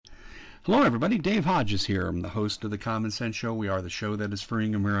Hello, everybody. Dave Hodges here. I'm the host of the Common Sense Show. We are the show that is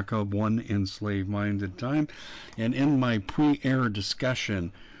freeing America one enslaved mind at a time. And in my pre-air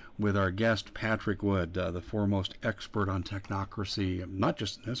discussion with our guest, Patrick Wood, the foremost expert on technocracy, not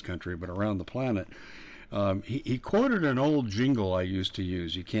just in this country, but around the planet, he quoted an old jingle I used to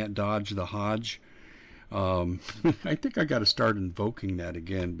use. You can't dodge the Hodge. I think I got to start invoking that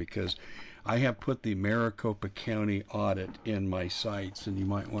again because I have put the Maricopa County audit in my sites, and you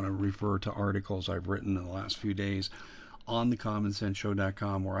might want to refer to articles I've written in the last few days on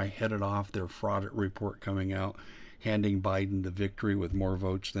thecommonsenseshow.com where I headed off their fraud report coming out, handing Biden the victory with more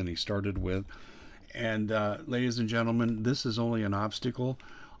votes than he started with. And ladies and gentlemen, this is only an obstacle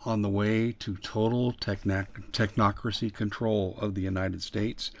on the way to total technocracy control of the United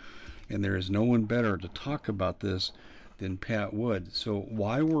States. And there is no one better to talk about this than Pat Wood. So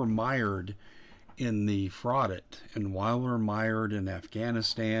why we're mired in the fraud and while we're mired in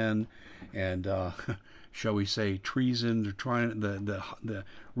Afghanistan and shall we say treason, trying the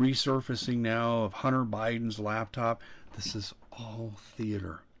resurfacing now of Hunter Biden's laptop, this is all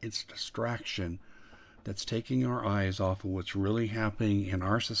theater. It's distraction that's taking our eyes off of what's really happening in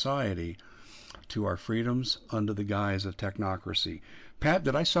our society to our freedoms under the guise of technocracy. Pat,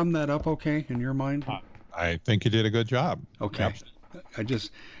 did I sum that up okay in your mind? I think you did a good job. Okay. Absolutely. I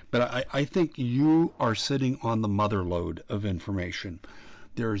just, but I think you are sitting on the mother lode of information.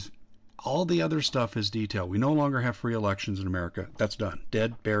 There's all the other stuff is detail. We no longer have free elections in America. That's done.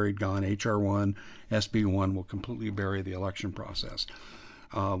 Dead, buried, gone. HR 1, SB 1 will completely bury the election process.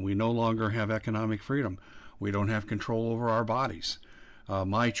 We no longer have economic freedom. We don't have control over our bodies.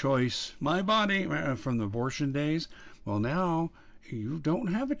 My choice, my body, from the abortion days. Well, now you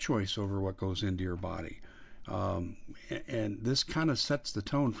don't have a choice over what goes into your body. Um, and this kind of sets the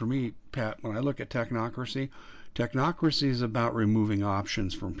tone for me, Pat, when I look at technocracy. Technocracy is about removing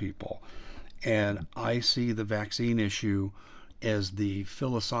options from people. And I see the vaccine issue as the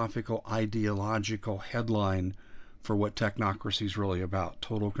philosophical, ideological headline for what technocracy is really about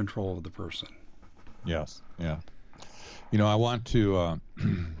total control of the person. Yes. Yeah. I want to,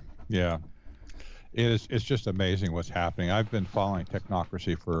 yeah, it's just amazing what's happening. I've been following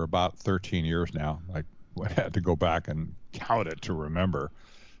technocracy for about 13 years now. I had to go back and count it to remember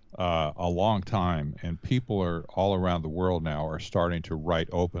a long time. And people are all around the world now are starting to write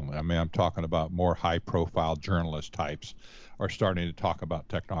openly. I mean, I'm talking about more high profile journalist types are starting to talk about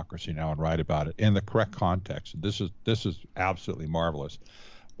technocracy now and write about it in the correct context. This is absolutely marvelous.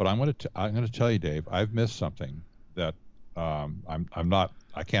 But I'm going to tell you, Dave, I've missed something that I'm not.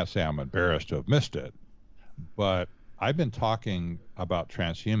 I can't say I'm embarrassed to have missed it, but I've been talking about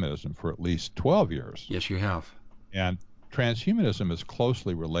transhumanism for at least 12 years, Yes, you have. and transhumanism is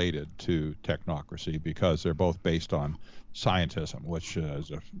closely related to technocracy because they're both based on scientism, which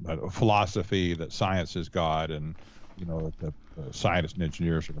is a philosophy that science is God, and the scientists and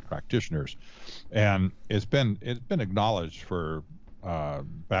engineers are the practitioners, and it's been acknowledged for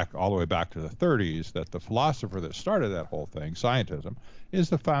back all the way back to the 30s that the philosopher that started that whole thing, scientism, is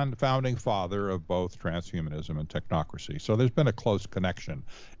the founding father of both transhumanism and technocracy. So there's been a close connection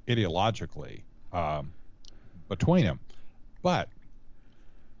ideologically between them. But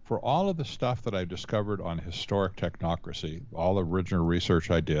for all of the stuff that I discovered on historic technocracy, all the original research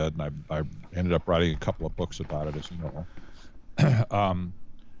I did, and I ended up writing a couple of books about it, as you know, um,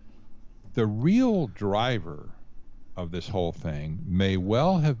 the real driver of this whole thing may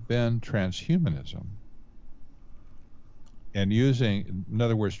well have been transhumanism. And in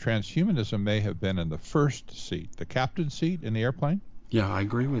other words, transhumanism may have been in the first seat, the captain's seat in the airplane. Yeah, I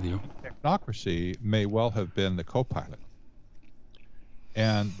agree with you. Technocracy may well have been the co pilot.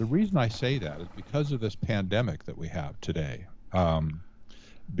 And the reason I say that is because of this pandemic that we have today.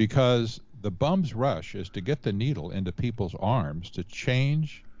 Because the bum's rush is to get the needle into people's arms to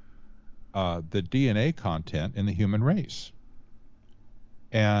change the DNA content in the human race.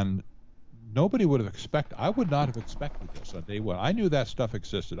 And nobody would have expected, I would not have expected this on day one. I knew that stuff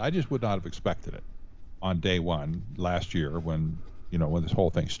existed. I just would not have expected it on day one last year when this whole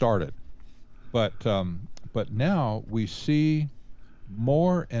thing started. But now we see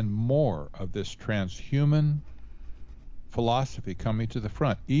more and more of this transhuman philosophy coming to the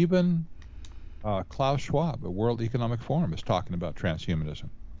front. Even Klaus Schwab, the World Economic Forum, is talking about transhumanism.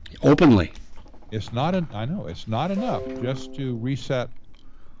 Openly. I know it's not enough just to reset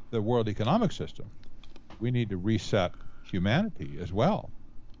the world economic system. We need to reset humanity as well.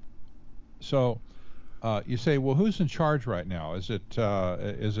 So you say, well, who's in charge right now? Is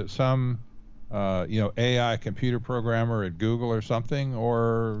it some AI computer programmer at Google or something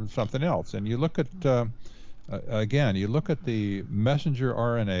else? And you look at Again, you look at the messenger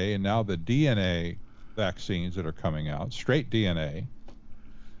RNA and now the DNA vaccines that are coming out, straight DNA.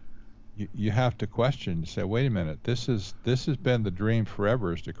 You have to question, say, wait a minute, this has been the dream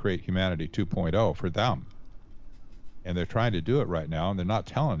forever, is to create humanity 2.0 for them. And they're trying to do it right now, and they're not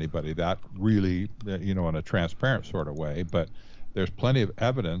telling anybody that really, in a transparent sort of way. But there's plenty of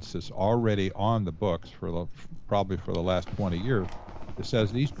evidence that's already on the books probably for the last 20 years that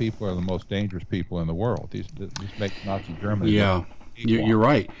says these people are the most dangerous people in the world. These make Nazi Germany look Yeah, you're cakewalk.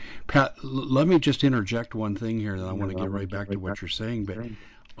 right. Pat, let me just interject one thing here, then I want to get right back to what you're saying. But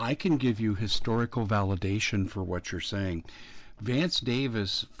I can give you historical validation for what you're saying. Vance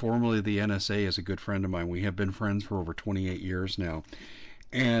Davis, formerly the NSA, is a good friend of mine. We have been friends for over 28 years now.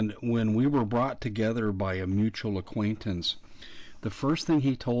 And when we were brought together by a mutual acquaintance, the first thing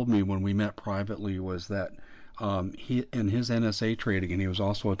he told me when we met privately was that he, in his NSA training, and he was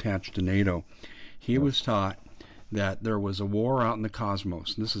also attached to NATO, he Yes. was taught that there was a war out in the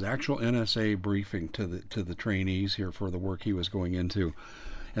cosmos. And this is actual NSA briefing to the trainees here for the work he was going into.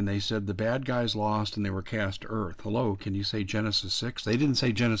 And they said the bad guys lost and they were cast to Earth. Hello, can you say Genesis 6? They didn't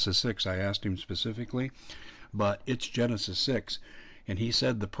say Genesis 6. I asked him specifically, but it's Genesis 6. And he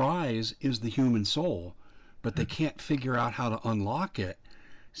said the prize is the human soul, but they can't figure out how to unlock it.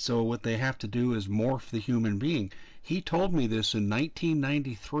 So what they have to do is morph the human being. He told me this in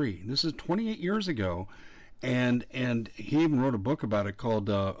 1993. This is 28 years ago, and he even wrote a book about it called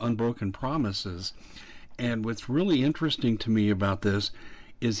Unbroken Promises. And what's really interesting to me about this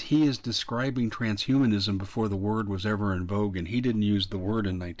is he is describing transhumanism before the word was ever in vogue, and he didn't use the word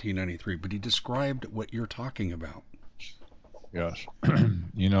in 1993, but he described what you're talking about. Yes.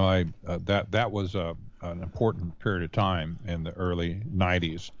 I that was an important period of time in the early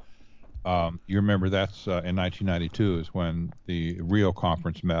 90s. You remember that's in 1992 is when the Rio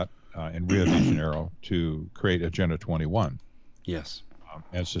conference met in Rio de Janeiro to create Agenda 21 Yes.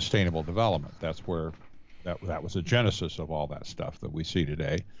 and sustainable development. That's where that was the genesis of all that stuff that we see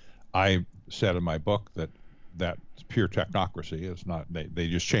today. I said in my book that's pure technocracy. It's not. They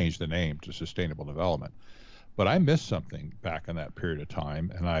just changed the name to sustainable development. But I missed something back in that period of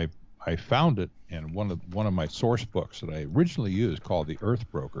time, and I found it in one of my source books that I originally used called The Earth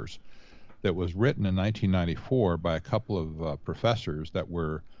Brokers, that was written in 1994 by a couple of professors that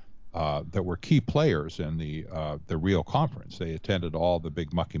were key players in the Rio conference. They attended all the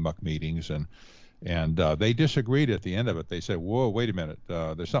big mucky muck meetings, and they disagreed at the end of it. They said, "Whoa, wait a minute,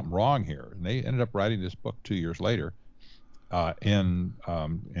 there's something wrong here," and they ended up writing this book 2 years later in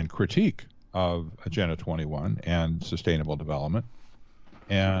critique of Agenda 21 and sustainable development.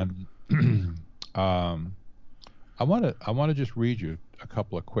 And um, I want to just read you a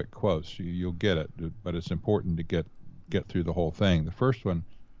couple of quick quotes. You'll get it, but it's important to get through the whole thing. The first one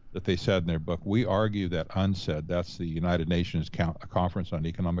that they said in their book, we argue that UNCED, that's the United Nations Conference on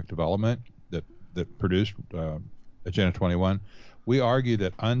Economic Development that produced Agenda 21. We argue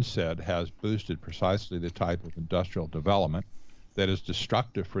that UNCED has boosted precisely the type of industrial development that is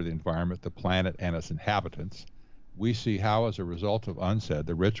destructive for the environment, the planet, and its inhabitants. We see how, as a result of UNCED,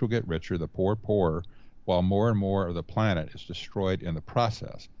 the rich will get richer, the poor poorer, while more and more of the planet is destroyed in the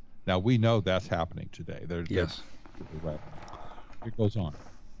process. Now, we know that's happening today. They're Yes. right. It goes on.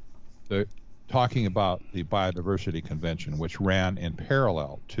 They're talking about the Biodiversity Convention, which ran in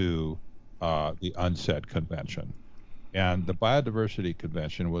parallel to the UNCED Convention. And the Biodiversity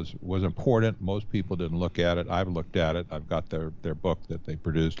Convention was important. Most people didn't look at it. I've looked at it. I've got their book that they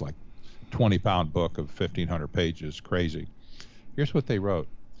produced, like 20-pound book of 1,500 pages. Crazy. Here's what they wrote.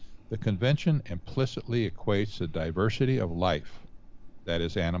 The convention implicitly equates the diversity of life, that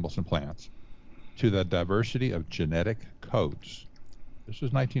is animals and plants, to the diversity of genetic codes. This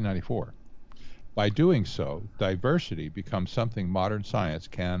was 1994. By doing so, diversity becomes something modern science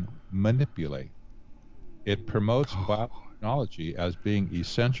can manipulate. It promotes Oh, biotechnology as being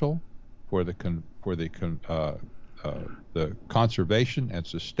essential for the conservation and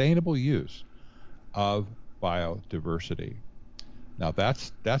sustainable use of biodiversity. Now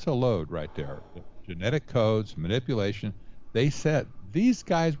that's a load right there. Genetic codes, manipulation. They said these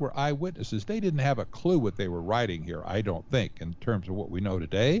guys were eyewitnesses. They didn't have a clue what they were writing here, I don't think, in terms of what we know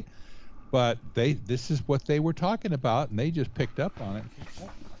today. But this is what they were talking about, and they just picked up on it and said, "What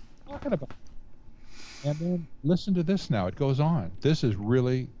are you talking about?" And then listen to this now. It goes on. This is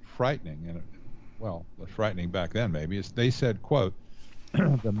really frightening. And well, frightening back then maybe. Is they said, quote,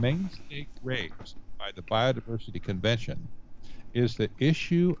 the main stake raised by the Biodiversity Convention is the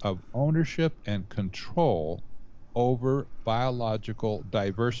issue of ownership and control over biological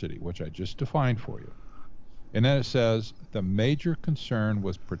diversity, which I just defined for you. And then it says the major concern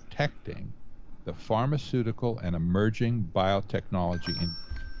was protecting the pharmaceutical and emerging biotechnology in.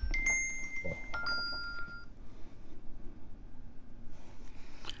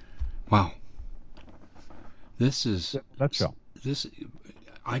 Wow. This is Nutshell. this.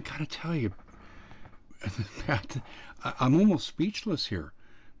 I gotta tell you, Pat, I'm almost speechless here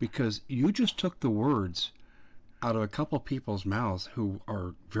because you just took the words out of a couple people's mouths who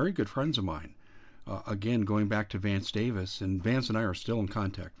are very good friends of mine. Again, going back to Vance Davis, and Vance and I are still in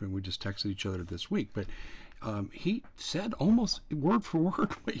contact, and we just texted each other this week. But he said almost word for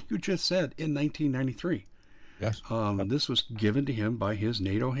word what you just said in 1993. Yes. This was given to him by his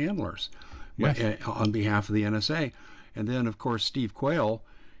NATO handlers Yes. on behalf of the NSA. And then, of course, Steve Quayle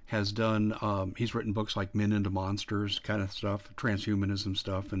has done, he's written books like Men into Monsters kind of stuff, transhumanism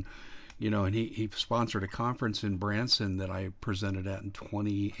stuff. And, and he sponsored a conference in Branson that I presented at in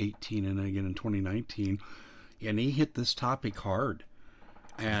 2018 and again in 2019. And he hit this topic hard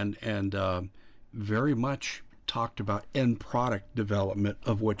and very much talked about end product development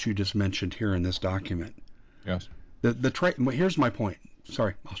of what you just mentioned here in this document. Yes. Here's my point.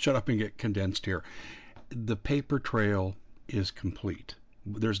 Sorry, I'll shut up and get condensed here. The paper trail is complete.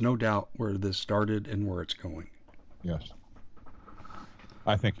 There's no doubt where this started and where it's going. Yes.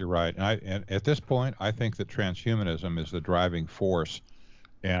 I think you're right. And at this point, I think that transhumanism is the driving force,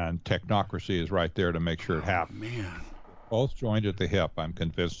 and technocracy is right there to make sure it happens. Man. Both joined at the hip. I'm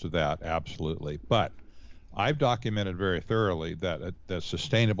convinced of that, absolutely. But I've documented very thoroughly that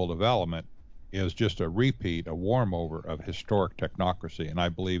sustainable development is just a repeat, a warm over of historic technocracy, and I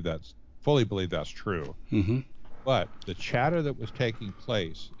fully believe that's true. Mm-hmm. But the chatter that was taking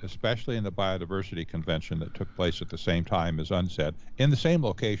place, especially in the biodiversity convention that took place at the same time as UNCED, in the same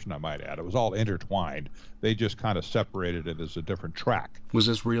location, I might add, it was all intertwined. They just kind of separated it as a different track. Was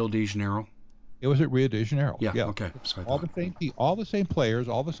this Rio de Janeiro? It was at Rio de Janeiro. Yeah. Okay. So all the same players,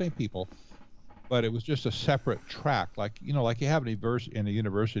 all the same people, but it was just a separate track. Like you have in a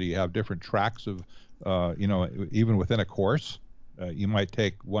university, you have different tracks of, even within a course, you might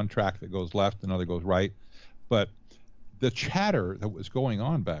take one track that goes left, another goes right. But the chatter that was going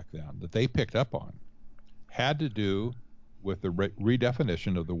on back then that they picked up on had to do with the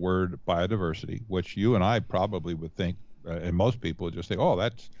redefinition of the word biodiversity, which you and I probably would think, and most people would just think, oh,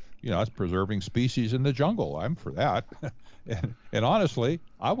 that's preserving species in the jungle. I'm for that. and honestly,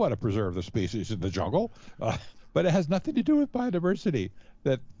 I want to preserve the species in the jungle, but it has nothing to do with biodiversity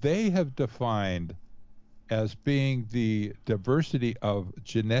that they have defined as being the diversity of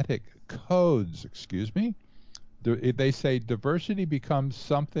genetic codes, they say diversity becomes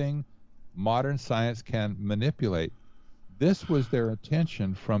something modern science can manipulate. This was their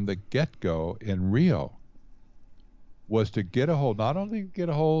intention from the get-go in Rio, was to not only get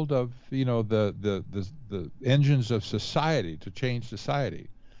a hold of the engines of society to change society,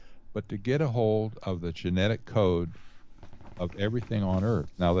 but to get a hold of the genetic code of everything on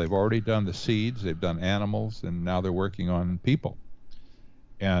Earth. Now they've already done the seeds, they've done animals, and now they're working on people.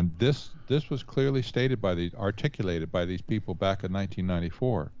 And this was clearly articulated by these people back in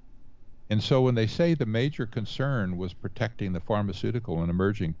 1994. And so when they say the major concern was protecting the pharmaceutical and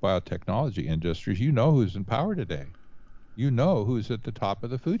emerging biotechnology industries, you know who's in power today. You know who's at the top of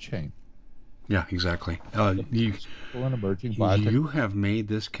the food chain. Yeah, exactly. You have made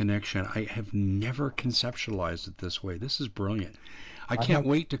this connection. I have never conceptualized it this way. This is brilliant. I can't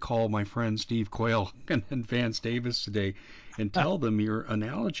wait to call my friend Steve Quayle and Vance Davis today and tell them your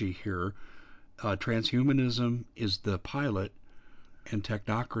analogy here. Transhumanism is the pilot and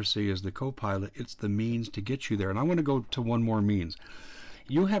technocracy is the co-pilot. It's the means to get you there. And I want to go to one more means.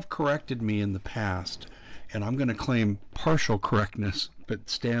 You have corrected me in the past, and I'm going to claim partial correctness, but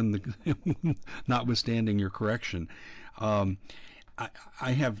notwithstanding your correction. Um,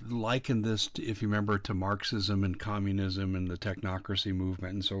 I have likened this, if you remember, to Marxism and communism and the technocracy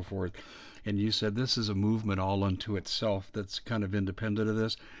movement and so forth. And you said this is a movement all unto itself that's kind of independent of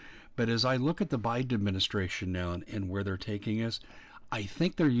this. But as I look at the Biden administration now and where they're taking us, I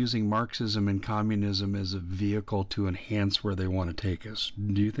think they're using Marxism and communism as a vehicle to enhance where they want to take us.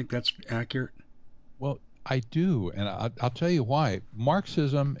 Do you think that's accurate? Well, I do, and I'll tell you why.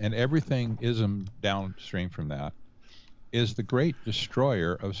 Marxism and everything ism downstream from that is the great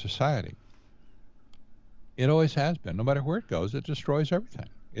destroyer of society. It always has been. No matter where it goes, it destroys everything.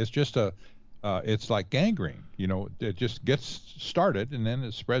 It's just it's like gangrene. It just gets started and then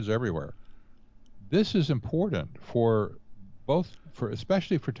it spreads everywhere. This is important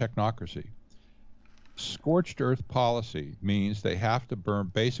especially for technocracy. Scorched earth policy means they have to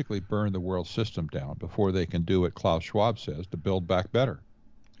basically burn the world system down before they can do what Klaus Schwab says, to build back better.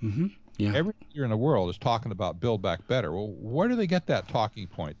 Mm-hmm. Yeah. Every leader in the world is talking about build back better. Well, where do they get that talking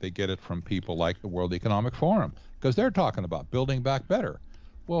point? They get it from people like the World Economic Forum, because they're talking about building back better.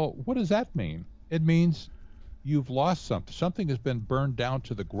 Well, what does that mean? It means you've lost something. Something has been burned down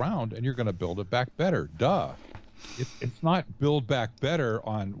to the ground, and you're going to build it back better. Duh. It's not build back better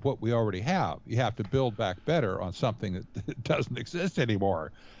on what we already have. You have to build back better on something that doesn't exist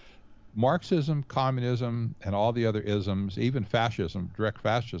anymore. Marxism, communism, and all the other isms, even fascism, direct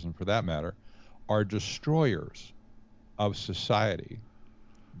fascism for that matter, are destroyers of society,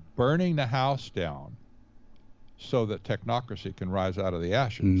 burning the house down so that technocracy can rise out of the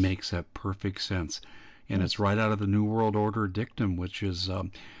ashes. Makes that perfect sense. And Yes. it's right out of the New World Order dictum, which is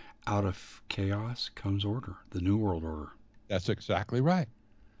out of chaos comes order, the New World Order. That's exactly right.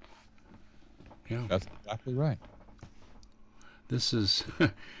 Yeah. That's exactly right. This is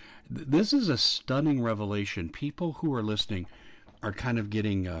this is a stunning revelation. People who are listening are kind of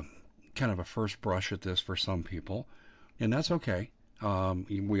getting kind of a first brush at this for some people, and that's okay.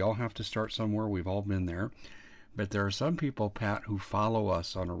 We all have to start somewhere. We've all been there. But there are some people, Pat, who follow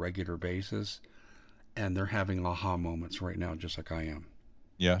us on a regular basis, and they're having aha moments right now, just like I am.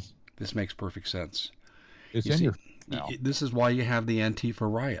 Yes. This makes perfect sense. It's You in see, your now. this is why you have the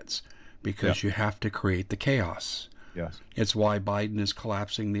Antifa riots, Yeah. because you have to create the chaos. Yes. It's why Biden is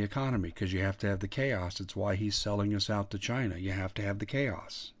collapsing the economy, because you have to have the chaos. It's why he's selling us out to China. You have to have the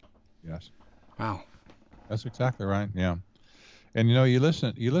chaos. Yes. Wow. That's exactly right. Yeah. And you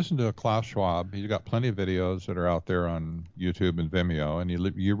listen to Klaus Schwab. He's got plenty of videos that are out there on YouTube and Vimeo, and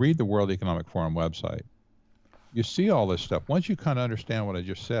you read the World Economic Forum website. You see all this stuff. Once you kind of understand what I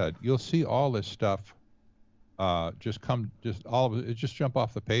just said, you'll see all this stuff just all of it just jump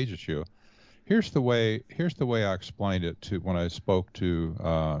off the page at you. Here's the way I explained it to when I spoke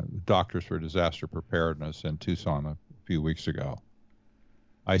to Doctors for Disaster Preparedness in Tucson a few weeks ago.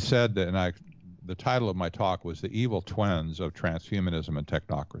 I said that, the title of my talk was The Evil Twins of Transhumanism and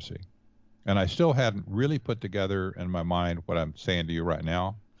Technocracy. And I still hadn't really put together in my mind what I'm saying to you right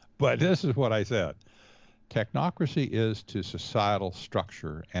now, but this is what I said. Technocracy is to societal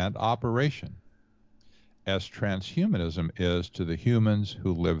structure and operation as transhumanism is to the humans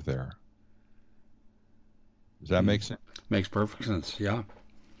who live there. Does that make sense? Makes perfect sense. Yeah.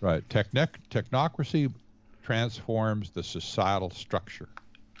 Right. Technocracy transforms the societal structure.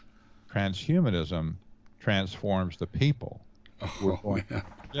 Transhumanism transforms the people who are Oh going. man.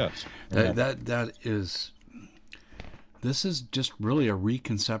 Yes. That is. This is just really a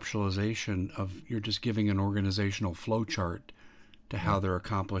reconceptualization of you're just giving an organizational flow chart to Yeah. how they're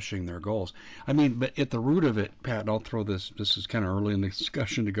accomplishing their goals. I mean, but at the root of it, Pat, and I'll throw this. This is kind of early in the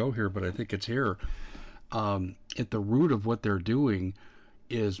discussion to go here, but I think it's here. At the root of what they're doing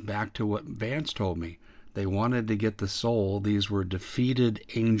is back to what Vance told me. They wanted to get the soul. These were defeated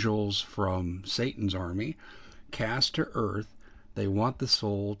angels from Satan's army, cast to earth. They want the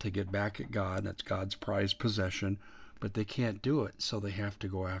soul to get back at God. That's God's prized possession, but they can't do it, so they have to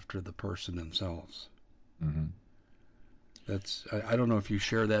go after the person themselves. Mm-hmm. That's I don't know if you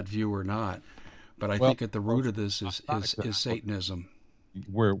share that view or not, but I Well, think at the root of this not is exactly. Satanism.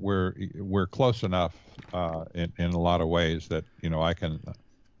 We're close enough in a lot of ways that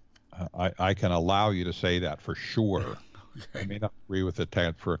I can allow you to say that for sure. I Okay. may not agree with it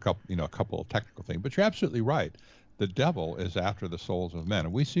for a couple of technical things, but you're absolutely right. The devil is after the souls of men,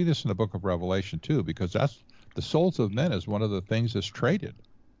 and we see this in the Book of Revelation too, because that's the souls of men is one of the things that's traded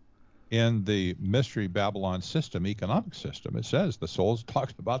in the mystery Babylon system, economic system. It says the souls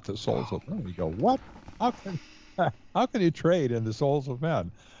talks about the souls of men. You go, what? How can how can you trade in the souls of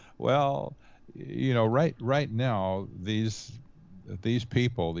men? Well, right now these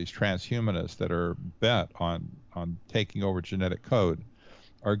people, these transhumanists that are bent on taking over genetic code,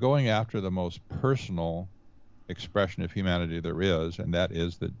 are going after the most personal expression of humanity there is, and that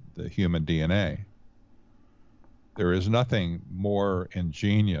is the human DNA. There is nothing more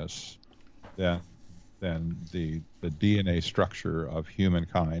ingenious than the DNA structure of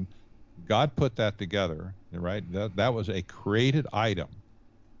humankind. God put that together, right? That was a created item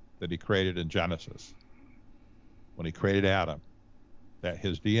that he created in Genesis when he created Adam, that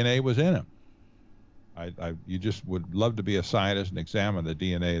his DNA was in him. You just would love to be a scientist and examine the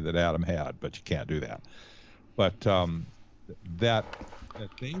DNA that Adam had, but you can't do that. But that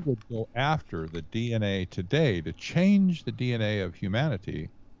they would go after the DNA today to change the DNA of humanity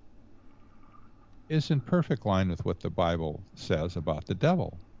is in perfect line with what the Bible says about the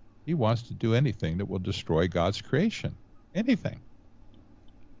devil. He wants to do anything that will destroy God's creation. Anything.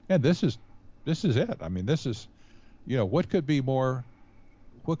 And this is it. I mean, this is what could be more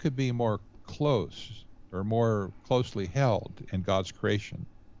close or more closely held in God's creation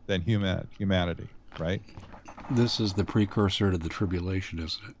than humanity, right? This is the precursor to the tribulation,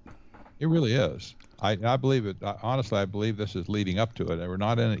 isn't it? It really is. I believe it. Honestly, I believe this is leading up to it. We're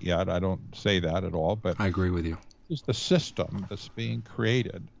not in it yet. I don't say that at all, but I agree with you. it's the system that's being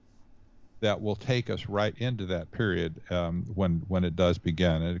created that will take us right into that period when it does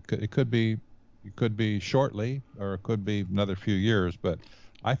begin. And it could be shortly, or it could be another few years. But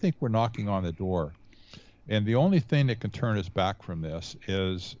I think we're knocking on the door, and the only thing that can turn us back from this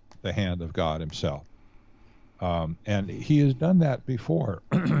is the hand of God Himself. And He has done that before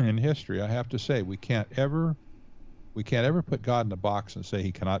in history. I have to say, we can't ever put God in a box and say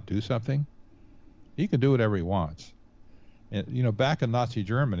He cannot do something. He can do whatever He wants. And back in Nazi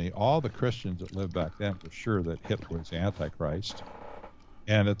Germany, all the Christians that lived back then were sure that Hitler was the Antichrist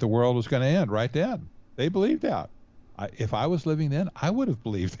and that the world was going to end right then. They believed that. If I was living then, I would have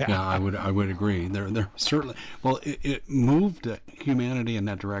believed Yeah, that. I would agree. They're certainly well. It moved humanity in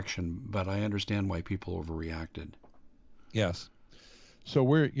that direction, but I understand why people overreacted. Yes. So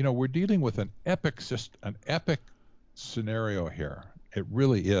we're dealing with an epic scenario here. It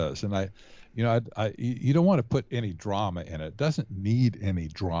really is, and you don't want to put any drama in it. It doesn't need any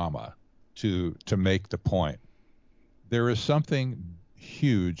drama to make the point. There is something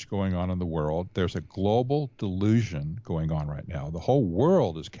huge going on in the world. There's a global delusion going on right now. The whole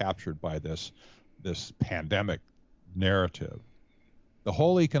world is captured by this pandemic narrative. The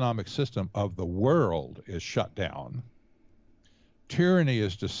whole economic system of the world is shut down. Tyranny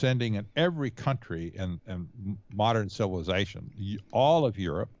is descending in every country in modern civilization. All of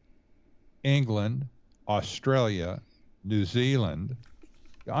Europe, England, Australia, New Zealand.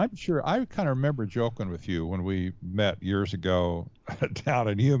 I'm sure I kind of remember joking with you when we met years ago down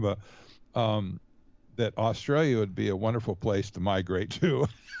in Yuma, um, that Australia would be a wonderful place to migrate to.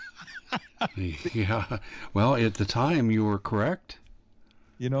 Yeah. Well, at the time, you were correct.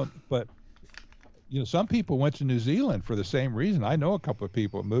 But some people went to New Zealand for the same reason. I know a couple of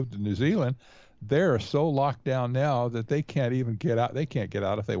people moved to New Zealand. They're so locked down now that they can't even get out. They can't get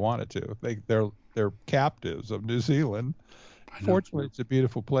out if they wanted to. They're captives of New Zealand. I know. Fortunately, it's a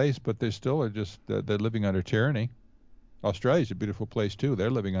beautiful place, but they still are just they're living under tyranny. Australia's a beautiful place too. They're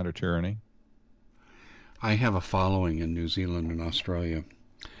living under tyranny. I have a following in New Zealand and Australia.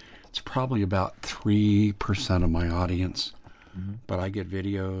 It's probably about 3% of my audience, Mm-hmm. but I get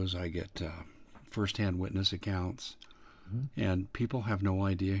videos, I get firsthand witness accounts, Mm-hmm. and people have no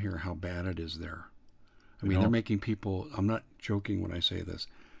idea here how bad it is there. I They mean, they're don't. making people, I'm not joking when I say this,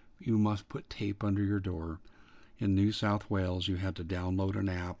 you must put tape under your door. In New South Wales, you had to download an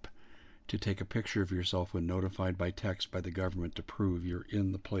app to take a picture of yourself when notified by text by the government to prove you're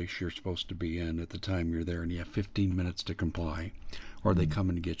in the place you're supposed to be in at the time you're there, and you have 15 minutes to comply, or they Mm-hmm. come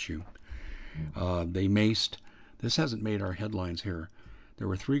and get you. They maced. This hasn't made our headlines here. There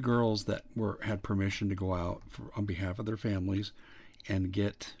were 3 girls that had permission to go out on behalf of their families and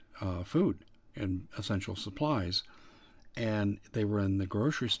get food and essential supplies. And they were in the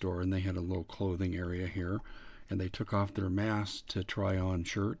grocery store and they had a little clothing area here, and they took off their masks to try on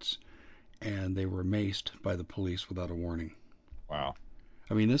shirts, and they were maced by the police without a warning. Wow.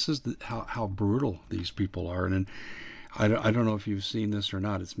 I mean, this is how brutal these people are. And I don't know if you've seen this or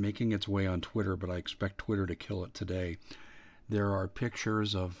not. It's making its way on Twitter, but I expect Twitter to kill it today. There are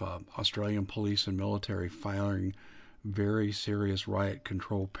pictures of Australian police and military firing very serious riot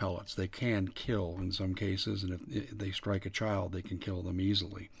control pellets. They can kill in some cases, and if they strike a child, they can kill them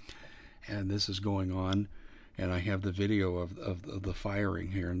easily. And this is going on, and I have the video of the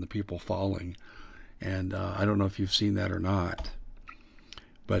firing here and the people falling. And I don't know if you've seen that or not,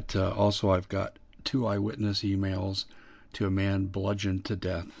 but also I've got 2 eyewitness emails to a man bludgeoned to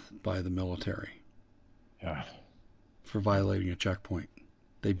death by the military Yeah. for violating a checkpoint.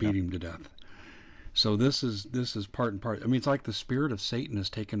 They Yeah. beat him to death. So this is part and part. I mean, it's like the spirit of Satan has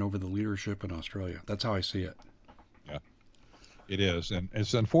taken over the leadership in Australia. That's how I see it. Yeah. It is, and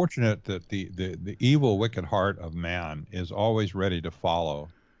it's unfortunate that the evil, wicked heart of man is always ready to follow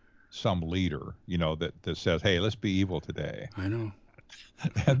some leader, that says, "Hey, let's be evil today." I know.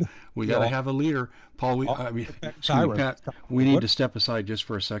 And We got to all, have a leader, Paul. all I mean, excuse me, tyrants Pat. come We from need what? to step aside just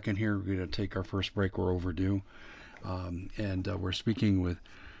for a second here. We're going to take our first break. We're overdue, and we're speaking with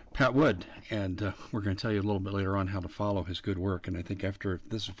Pat Wood, and we're going to tell you a little bit later on how to follow his good work. And I think after if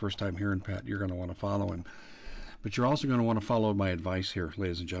this is the first time hearing Pat, you're going to want to follow him. But you're also going to want to follow my advice here,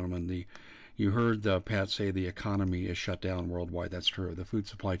 ladies and gentlemen. You heard Pat say the economy is shut down worldwide. That's true. The food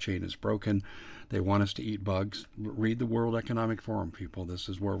supply chain is broken. They want us to eat bugs. Read the World Economic Forum, people. This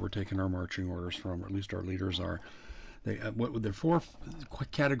is where we're taking our marching orders from, or at least our leaders are. There are 4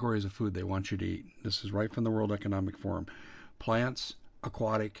 categories of food they want you to eat. This is right from the World Economic Forum: plants,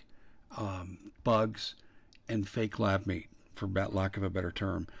 aquatic bugs and fake lab meat, for lack of a better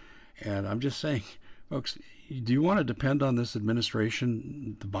term. And I'm just saying, folks, do you want to depend on this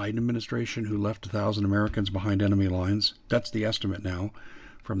administration, the Biden administration, who left 1,000 Americans behind enemy lines? That's the estimate now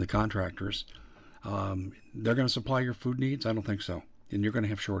from the contractors. They're going to supply your food needs? I don't think so. And you're going to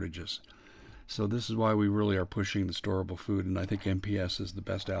have shortages. So this is why we really are pushing the storable food, and I think MPS is the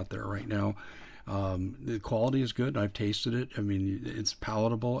best out there right now. The quality is good. I've tasted it. I mean, it's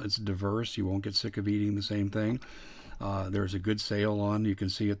palatable. It's diverse. You won't get sick of eating the same thing. There's a good sale on. You can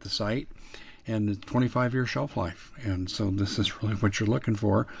see at the site, and it's 25-year shelf life. And so this is really what you're looking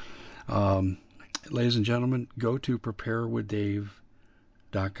for. Um, Ladies and gentlemen, go to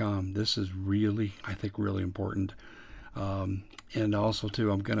preparewithdave.com. This is really, I think, really important. And also,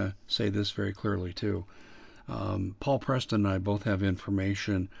 too, I'm going to say this very clearly, too. Paul Preston and I both have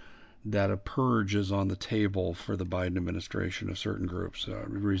information that a purge is on the table for the Biden administration of certain groups,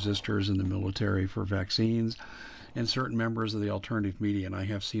 resistors in the military for vaccines, and certain members of the alternative media. And I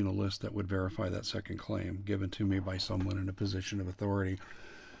have seen a list that would verify that second claim given to me by someone in a position of authority.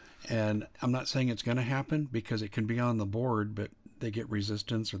 And I'm not saying it's going to happen because it can be on the board, but they get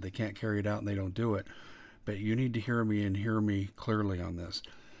resistance or they can't carry it out and they don't do it. But you need to hear me and hear me clearly on this.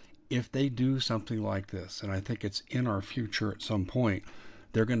 If they do something like this, and I think it's in our future at some point,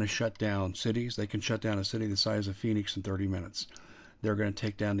 they're going to shut down cities. They can shut down a city the size of Phoenix in 30 minutes. They're going to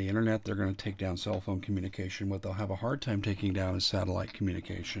take down the internet. They're going to take down cell phone communication. What they'll have a hard time taking down is satellite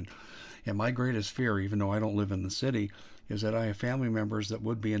communication. And my greatest fear, even though I don't live in the city, is that I have family members that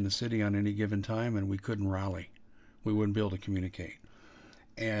would be in the city on any given time and we couldn't rally. We wouldn't be able to communicate.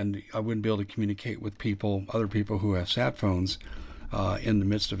 And I wouldn't be able to communicate with people, other people who have sat phones in the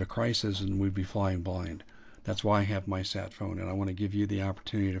midst of a crisis, and we'd be flying blind. That's why I have my sat phone, and I want to give you the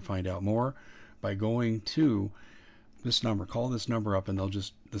opportunity to find out more by going to this number. Call this number up, and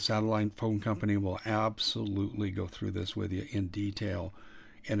the satellite phone company will absolutely go through this with you in detail.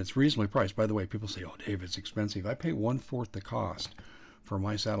 And it's reasonably priced. By the way, people say, "Oh, Dave, it's expensive." I pay 1/4 the cost for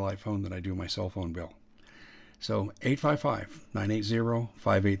my satellite phone than I do my cell phone bill. So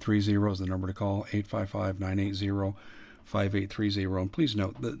 855-980-5830 is the number to call. 855-980-5830. And please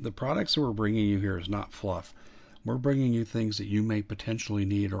note, the products that we're bringing you here is not fluff. We're bringing you things that you may potentially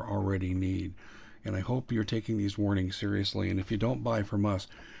need or already need. And I hope you're taking these warnings seriously. And if you don't buy from us,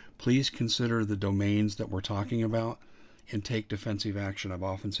 please consider the domains that we're talking about and take defensive action. I've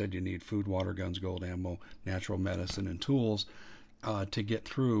often said you need food, water, guns, gold, ammo, natural medicine, and tools to get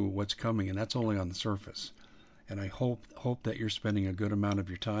through what's coming. And that's only on the surface. And I hope that you're spending a good amount of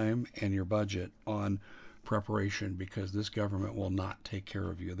your time and your budget on preparation, because this government will not take care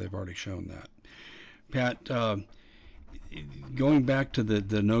of you. They've already shown that. Pat, going back to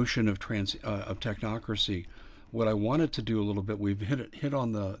the notion of technocracy, what I wanted to do a little bit, we've hit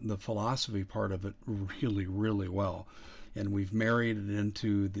on the philosophy part of it really, really well. And we've married it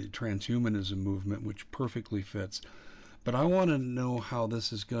into the transhumanism movement, which perfectly fits. But I want to know how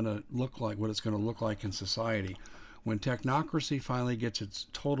this is going to look like, what it's going to look like in society when technocracy finally gets its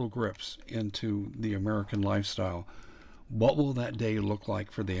total grips into the American lifestyle. What will that day look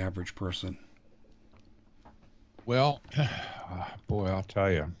like for the average person? Well, boy, I'll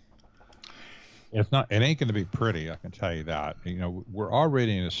tell you, it ain't going to be pretty. I can tell you that. You know, we're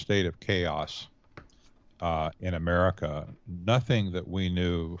already in a state of chaos in America. Nothing that we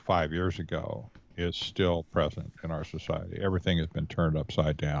knew 5 years ago is still present in our society. Everything has been turned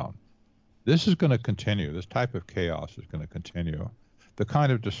upside down. This is going to continue. This type of chaos is going to continue. The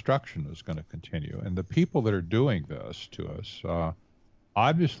kind of destruction is going to continue. And the people that are doing this to us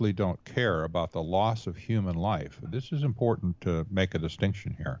obviously don't care about the loss of human life. This is important to make a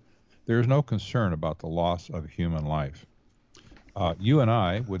distinction here. There is no concern about the loss of human life. You and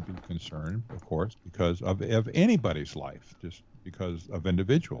I would be concerned, of course, because of anybody's life, just because of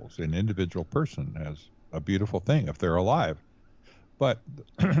individuals. An individual person has a beautiful thing if they're alive. But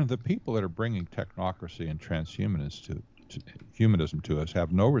the people that are bringing technocracy and humanism to us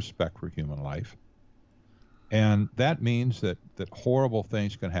have no respect for human life. And that means that horrible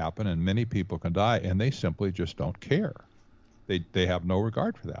things can happen and many people can die, and they simply just don't care. They have no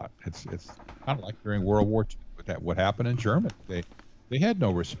regard for that. It's kind of like during World War II, what happened in Germany. They had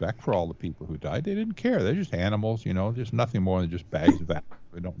no respect for all the people who died. They didn't care. They're just animals, just nothing more than just bags of animals.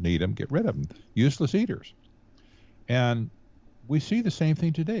 We don't need them. Get rid of them. Useless eaters. And we see the same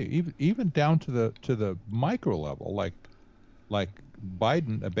thing today, even down to the micro level, like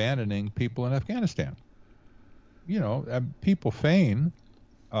Biden abandoning people in Afghanistan. People feign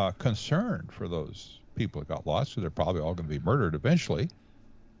concern for those people that got lost, so they're probably all going to be murdered eventually.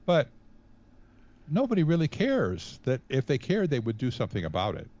 But nobody really cares. That if they cared, they would do something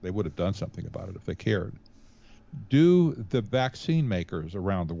about it. They would have done something about it if they cared. Do the vaccine makers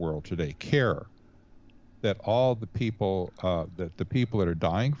around the world today care that all the people that the people that are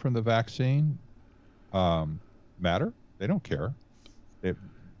dying from the vaccine matter? They don't care. It,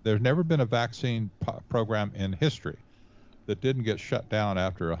 there's never been a vaccine program in history that didn't get shut down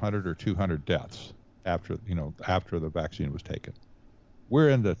after 100 or 200 deaths after after the vaccine was taken. We're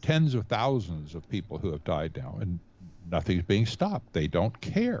in the tens of thousands of people who have died now, and nothing's being stopped. They don't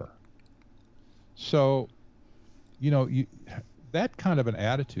care. So, that kind of an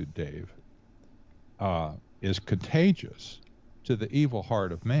attitude, Dave, is contagious to the evil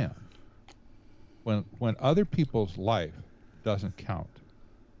heart of man. When other people's life doesn't count,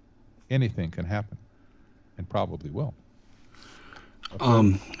 anything can happen, and probably will.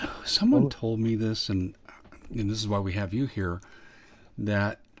 Um, Someone told me this, and this is why we have you here,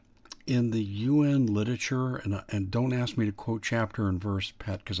 that in the UN literature, and don't ask me to quote chapter and verse,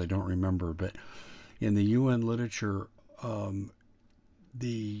 Pat, because I don't remember, but in the UN literature, the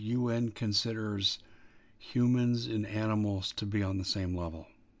UN considers humans and animals to be on the same level.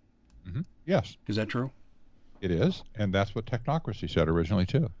 Yes, Is that true? it is, and that's what Technocracy said originally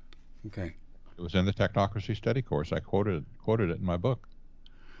too. Okay. It was in the Technocracy study course. I quoted it in my book.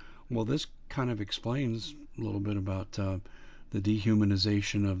 Well, this kind of explains a little bit about the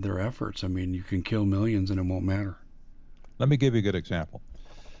dehumanization of their efforts. I mean, you can kill millions and it won't matter. Let me give you a good example.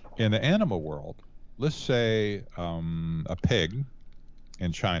 In the animal world, let's say a pig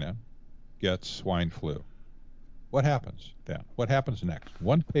in China gets swine flu. What happens then? What happens next?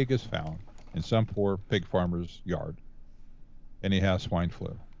 One pig is found in some poor pig farmer's yard, and he has swine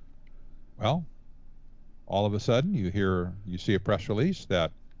flu. Well, all of a sudden, you see a press release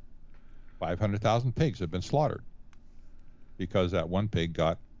that 500,000 pigs have been slaughtered because that one pig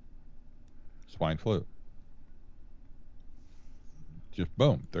got swine flu. Just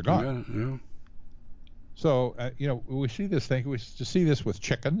boom, they're gone. Yeah. So we see this thing. We see this with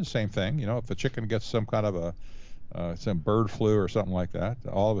chicken. Same thing. If a chicken gets some kind of some bird flu or something like that,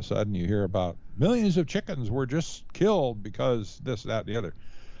 all of a sudden you hear about millions of chickens were just killed because this, that, and the other.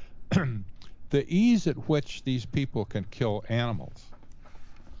 The ease at which these people can kill animals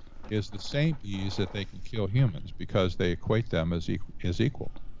is the same ease that they can kill humans because they equate them as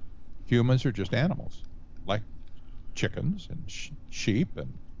equal. Humans are just animals, like chickens and sheep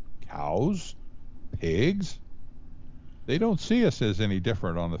and cows, pigs. They don't see us as any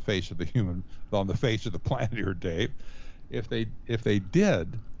different on the face of the planet here, Dave. If they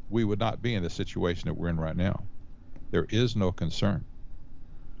did, we would not be in the situation that we're in right now. There is no concern.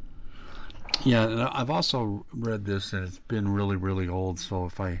 Yeah, and I've also read this, and it's been really, really old. So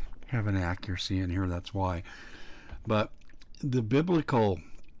if I have an accuracy in here, that's why. But the biblical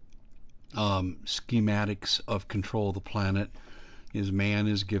schematics of control of the planet is man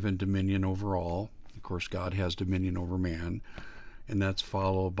is given dominion over all. Of course, God has dominion over man, and that's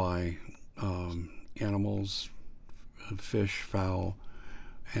followed by animals, fish, fowl,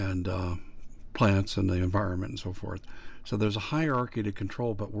 and plants and the environment and so forth. So there's a hierarchy to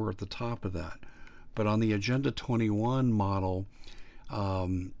control, but we're at the top of that. But on the Agenda 21 model,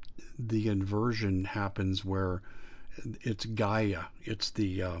 um, the inversion happens where it's Gaia, it's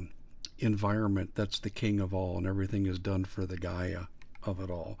the environment that's the king of all, and everything is done for the Gaia of it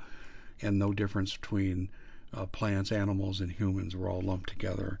all, and no difference between plants, animals, and humans. We're all lumped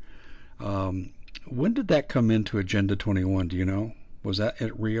together. Um, when did that come into Agenda 21? Do you know? Was that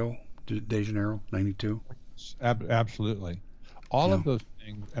at Rio de Janeiro, 92? Absolutely. All Yeah. of those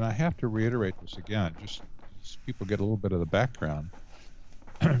things, and I have to reiterate this again, just so people get a little bit of the background.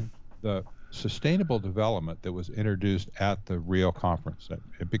 The sustainable development that was introduced at the Rio conference, that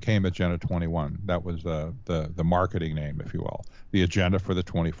it became Agenda 21. That was the marketing name, if you will, the agenda for the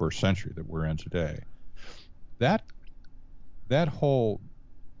 21st century that we're in today. That that whole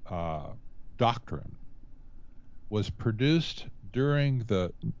doctrine was produced during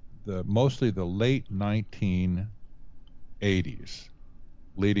the mostly the late 1980s,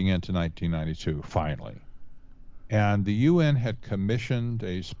 leading into 1992, finally. And the UN had commissioned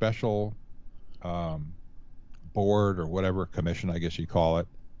a special um, board or whatever commission, I guess you call it,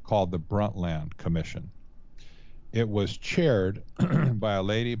 called the Brundtland Commission. It was chaired by a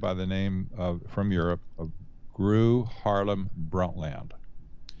lady by the name of, from Europe, of Gru Harlem Brundtland.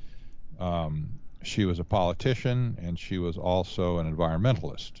 She was a politician and she was also an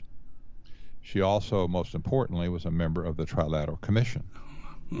environmentalist. She also, most importantly, was a member of the Trilateral Commission.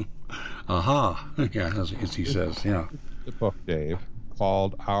 Aha. Yeah, as he This says. Yeah. is the book, Dave,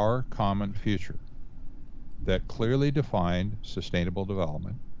 called Our Common Future, that clearly defined sustainable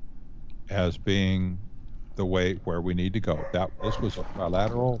development as being the way where we need to go. This was a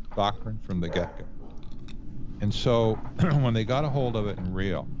trilateral doctrine from the get-go. And so when they got a hold of it in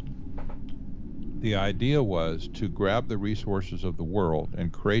Rio, the idea was to grab the resources of the world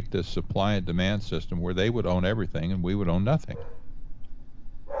and create this supply and demand system where they would own everything and we would own nothing.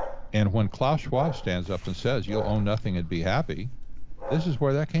 And when Klaus Schwab stands up and says, you'll own nothing and be happy, this is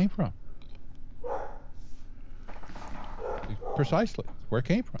where that came from. Precisely. It's where it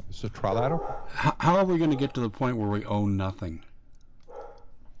came from. It's a trilateral. How are we going to get to the point where we own nothing?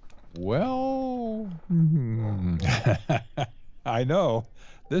 Well, I know.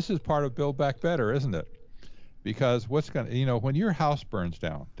 This is part of Build Back Better, isn't it? Because when your house burns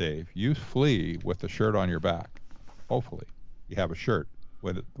down, Dave, you flee with a shirt on your back. Hopefully, you have a shirt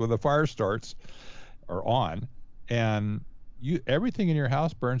when the fire starts or on, and everything in your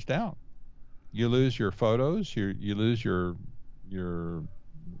house burns down. You lose your photos, you lose your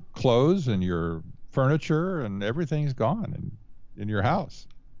clothes and your furniture, and everything's gone in your house.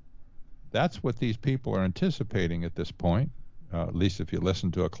 That's what these people are anticipating at this point, at least if you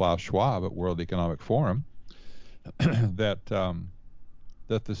listen to a Klaus Schwab at World Economic Forum, that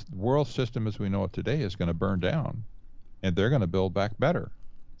this world system as we know it today is going to burn down, and they're going to build back better.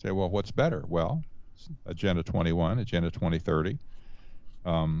 Say, well, what's better? Well, Agenda 21, Agenda 2030,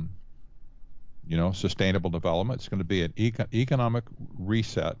 sustainable development. It's going to be an economic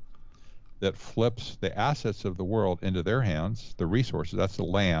reset that flips the assets of the world into their hands, the resources, that's the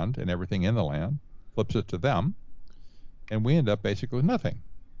land and everything in the land, flips it to them, and we end up basically with nothing.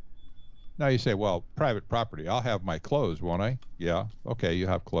 Now you say, well, private property, I'll have my clothes, won't I? Yeah, okay, you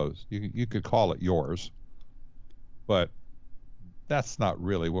have clothes. You could call it yours, but that's not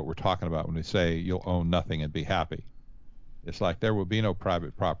really what we're talking about when we say you'll own nothing and be happy. It's like there will be no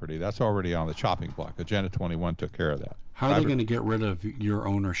private property. That's already on the chopping block. Agenda 21 took care of that. How are they going to get rid of your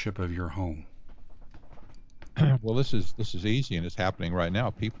ownership of your home? Well, this is easy, and it's happening right now.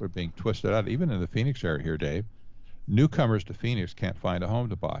 People are being twisted out, even in the Phoenix area here, Dave. Newcomers to Phoenix can't find a home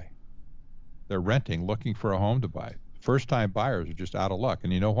to buy. They're renting, looking for a home to buy. First-time buyers are just out of luck,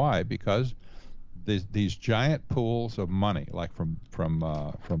 and you know why? Because these giant pools of money, like from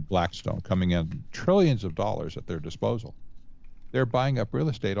Blackstone, coming in trillions of dollars at their disposal. They're buying up real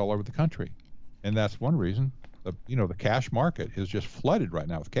estate all over the country, and that's one reason. The cash market is just flooded right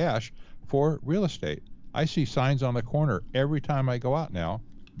now with cash for real estate. I see signs on the corner every time I go out now.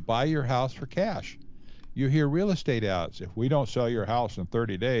 Buy your house for cash. You hear real estate ads. If we don't sell your house in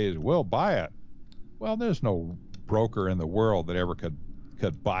 30 days, we'll buy it. Well, there's no broker in the world that ever could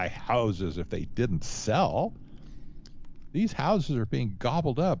buy houses if they didn't sell. These houses are being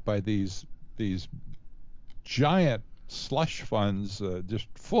gobbled up by these giant slush funds just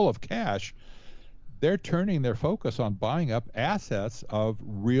full of cash. They're turning their focus on buying up assets of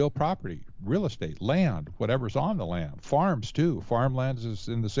real property, real estate, land, whatever's on the land, farms too. Farmland is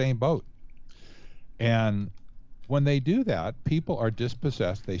in the same boat. And when they do that, people are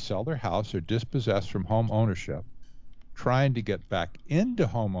dispossessed. They sell their house, they're dispossessed from home ownership. Trying to get back into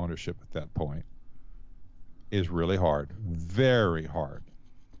home ownership at that point is really hard, very hard,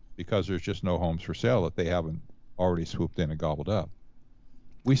 because there's just no homes for sale that they haven't already swooped in and gobbled up.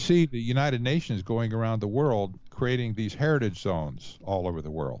 We see the United Nations going around the world creating these heritage zones all over the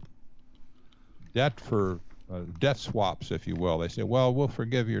world. Debt swaps, if you will. They say, well, we'll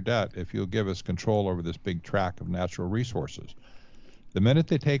forgive your debt if you'll give us control over this big tract of natural resources. The minute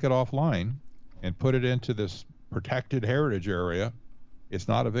they take it offline and put it into this protected heritage area, it's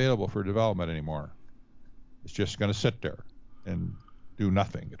not available for development anymore. It's just going to sit there and do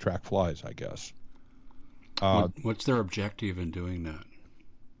nothing, attract flies, I guess. What's their objective in doing that?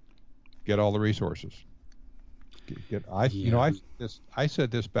 Get all the resources. I said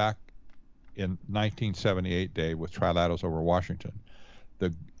this back in 1978, Dave, with trilaterals over Washington.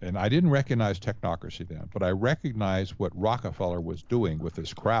 And I didn't recognize technocracy then, but I recognized what Rockefeller was doing with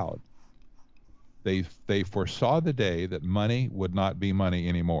this crowd. They foresaw the day that money would not be money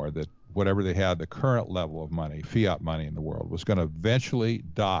anymore, that whatever they had, the current level of money, fiat money in the world, was going to eventually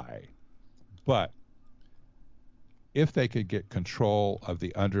die. But if they could get control of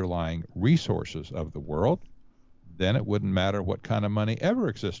the underlying resources of the world, then it wouldn't matter what kind of money ever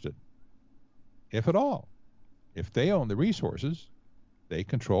existed, if at all. If they own the resources, they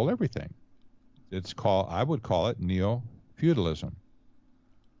control everything. I would call it neo-feudalism.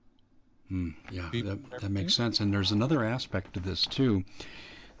 Yeah, that makes sense. And there's another aspect to this too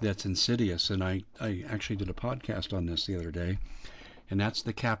that's insidious. And I actually did a podcast on this the other day, and that's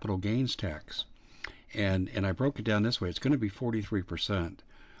the capital gains tax. And I broke it down this way. It's going to be 43%.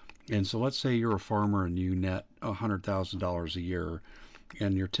 And so let's say you're a farmer and you net $100,000 a year,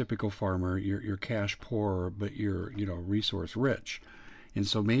 and your typical farmer, you're cash poor, but you're resource rich, and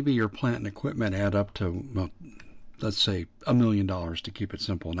so maybe your plant and equipment add up to, well, let's say $1 million to keep it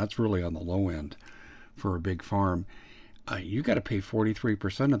simple, and that's really on the low end for a big farm. You got to pay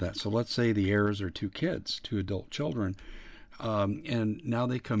 43% of that. So let's say the heirs are two kids, two adult children, and now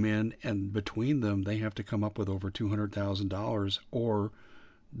they come in, and between them, they have to come up with over $200,000, or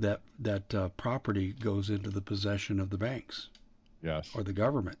that property goes into the possession of the banks Yes. or the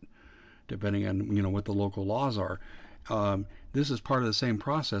government, depending on what the local laws are. This is part of the same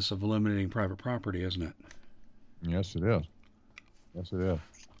process of eliminating private property, isn't it? Yes, it is. Yes, it is.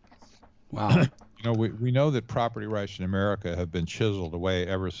 Wow. We know that property rights in America have been chiseled away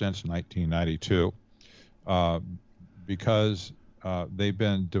ever since 1992, uh, because they've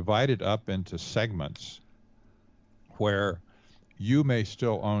been divided up into segments where you may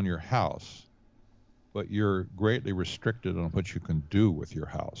still own your house, but you're greatly restricted on what you can do with your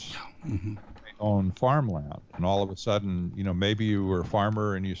house. Mm-hmm. They own farmland, and all of a sudden, maybe you were a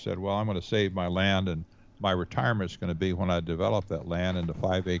farmer and you said, well, I'm going to save my land, and my retirement is going to be when I develop that land into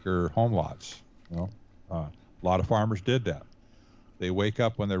 5-acre home lots. A lot of farmers did that. They wake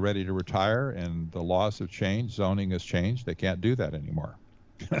up when they're ready to retire, and the laws have changed, zoning has changed. They can't do that anymore.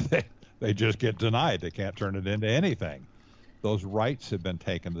 they just get denied. They can't turn it into anything. Those rights have been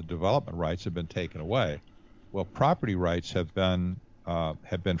taken. The development rights have been taken away. Well, property rights have been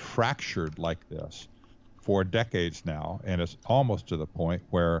fractured like this for decades now, and it's almost to the point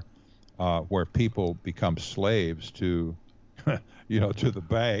where people become slaves to to the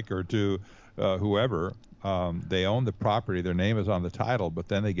bank or to whoever. They own the property, their name is on the title, but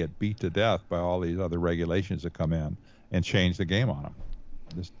then they get beat to death by all these other regulations that come in and change the game on them.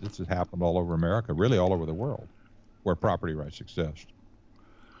 This has happened all over America, really all over the world, where property rights exist.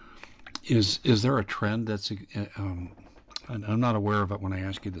 Is there a trend that's and I'm not aware of it when I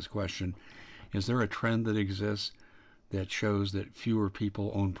ask you this question. Is there a trend that exists that shows that fewer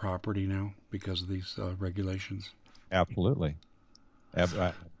people own property now because of these regulations? Absolutely.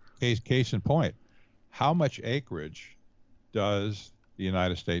 Case in point, how much acreage does the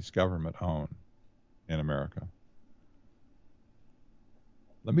United States government own in America?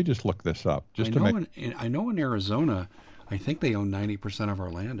 Let me just look this up I just to make. know in Arizona, I think they own 90% of our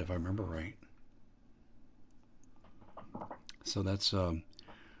land, if I remember right. So that's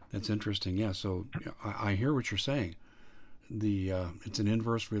interesting. Yeah. So I hear what you're saying. It's an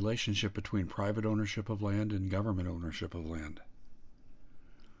inverse relationship between private ownership of land and government ownership of land.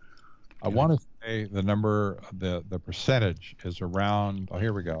 I And want to say the number, the percentage is around. Oh,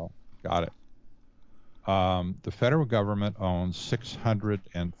 here we go. Got it. The federal government owns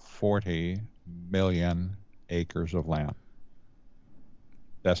 640 million acres of land.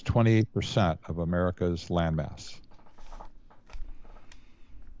 That's 28% of America's landmass.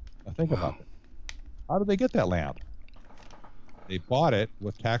 Now think wow. about that. How did they get that land? They bought it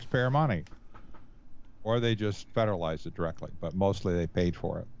with taxpayer money, or they just federalized it directly, but mostly they paid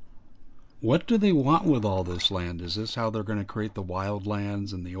for it. What do they want with all this land? Is this how they're going to create the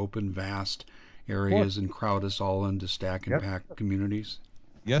wildlands and the open, vast Of course. areas and crowd us all into stack and Yep. pack communities?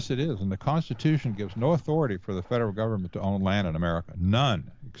 Yes, it is. And the Constitution gives no authority for the federal government to own land in America. None,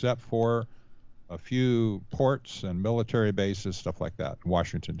 except for a few ports and military bases, stuff like that in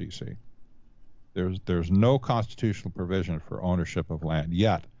Washington, D.C. There's no constitutional provision for ownership of land,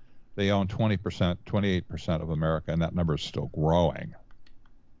 yet they own 20%, 28% of America, and that number is still growing.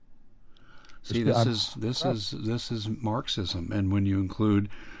 See, this is Marxism, and when you include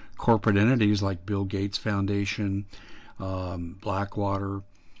corporate entities like Bill Gates Foundation, Blackwater,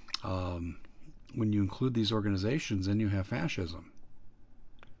 um, when you include these organizations, then you have fascism.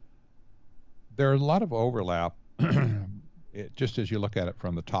 There's a lot of overlap. Just as you look at it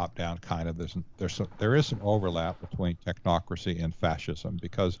from the top down, kind of there is some overlap between technocracy and fascism,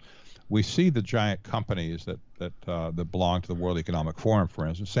 because we see the giant companies that belong to the World Economic Forum, for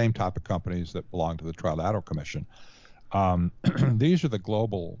instance, same type of companies that belong to the Trilateral Commission. These are the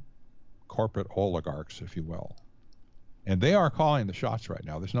global corporate oligarchs, if you will, and they are calling the shots right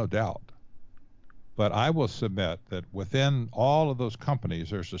now. There's no doubt. But I will submit that within all of those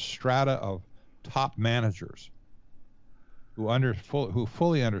companies, there's a strata of top managers who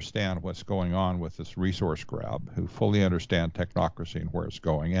fully understand what's going on with this resource grab, who fully understand technocracy and where it's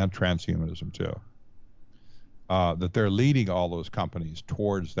going, and transhumanism too. That they're leading all those companies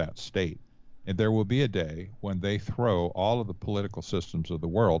towards that state. And there will be a day when they throw all of the political systems of the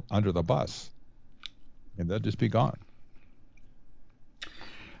world under the bus, and they'll just be gone.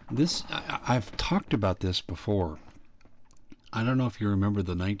 I've talked about this before. I don't know if you remember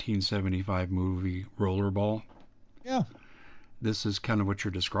the 1975 movie Rollerball. Yeah. this is kind of what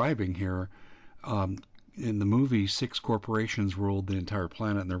you're describing here. Um, in the movie, 6 corporations ruled the entire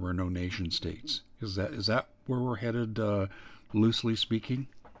planet, and there were no nation states. Is that where we're headed, loosely speaking?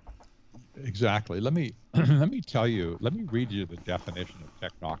 Exactly. Let me let me tell you. Let me read you the definition of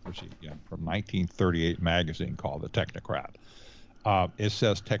technocracy again from 1938 magazine called The Technocrat. It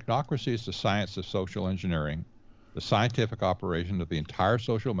says technocracy is the science of social engineering, the scientific operation of the entire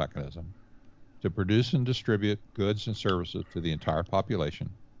social mechanism to produce and distribute goods and services to the entire population.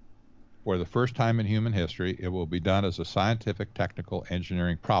 For the first time in human history, it will be done as a scientific technical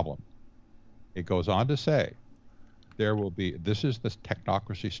engineering problem. It goes on to say there will be, this is the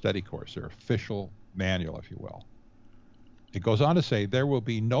technocracy study course, their official manual, if you will. It goes on to say there will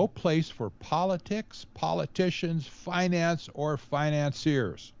be no place for politics, politicians, finance, or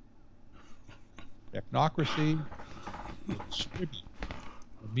financiers. Technocracy will distribute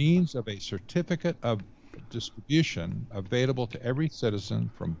the means of a certificate of distribution available to every citizen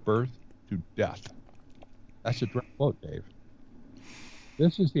from birth to death. That's a direct quote, Dave.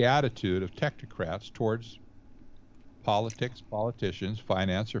 This is the attitude of technocrats towards politics, politicians,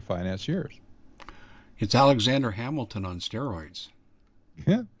 finance, or financiers. It's Alexander Hamilton on steroids.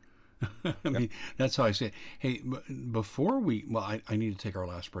 Yeah. I mean, that's how I say it. Hey, before I need to take our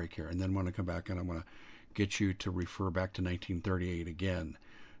last break here, and then when I come back, and I'm going to get you to refer back to 1938 again.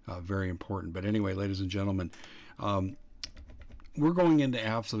 Very important. But anyway, ladies and gentlemen, um, we're going into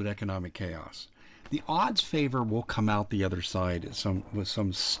absolute economic chaos. The odds favor we'll come out the other side with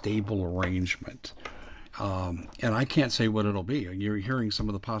some stable arrangement. And I can't say what it'll be. You're hearing some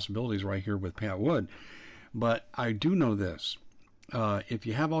of the possibilities right here with Pat Wood. But I do know this. If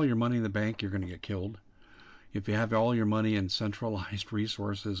you have all your money in the bank, you're going to get killed. If you have all your money in centralized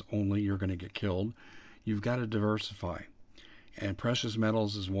resources only, you're going to get killed. You've got to diversify. And precious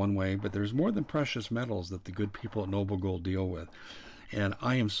metals is one way, but there's more than precious metals that the good people at Noble Gold deal with. And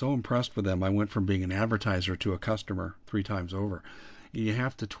I am so impressed with them. I went from being an advertiser to a customer 3 times over. You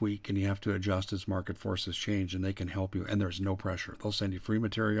have to tweak and you have to adjust as market forces change, and they can help you. And there's no pressure. They'll send you free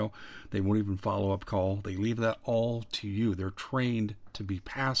material. They won't even follow up call. They leave that all to you. They're trained to be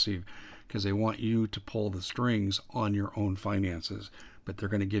passive because they want you to pull the strings on your own finances. But they're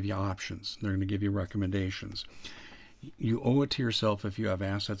going to give you options. They're going to give you recommendations. You owe it to yourself, if you have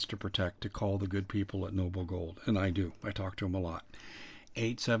assets to protect, to call the good people at Noble Gold. And I do. I talk to them a lot.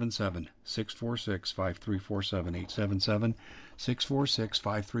 877-646-5347.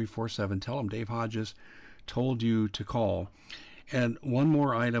 877-646-5347. Tell them Dave Hodges told you to call. And one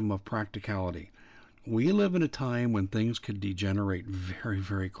more item of practicality. We live in a time when things could degenerate very,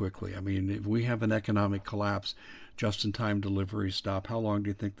 very quickly. I mean, if we have an economic collapse, just-in-time deliveries stop, how long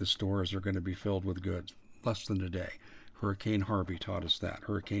do you think the stores are going to be filled with goods? Less than a day. Hurricane Harvey taught us that.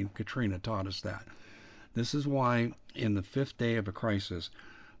 Hurricane Katrina taught us that. This is why, in the 5th day of a crisis,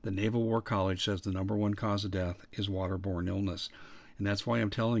 the Naval War College says the #1 cause of death is waterborne illness. And that's why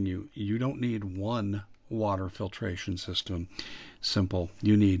I'm telling you, you don't need one water filtration system. Simple.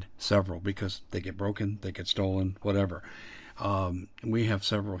 You need several because they get broken, they get stolen, whatever. We have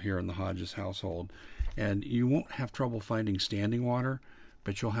several here in the Hodges household. And you won't have trouble finding standing water,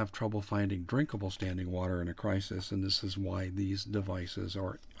 but you'll have trouble finding drinkable standing water in a crisis. And this is why these devices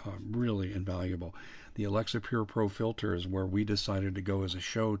are really invaluable. The Alexa Pure Pro filter is where we decided to go as a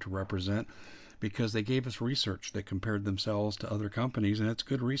show to represent, because they gave us research. They compared themselves to other companies, and it's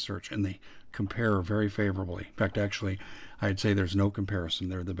good research, and they compare very favorably. In fact, actually, I'd say there's no comparison.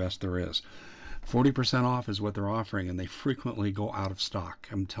 They're the best there is. 40% off is what they're offering, and they frequently go out of stock.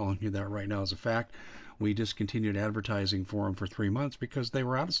 I'm telling you that right now as a fact. We discontinued advertising for them for 3 months because they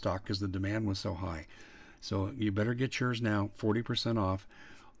were out of stock because the demand was so high. So you better get yours now, 40% off.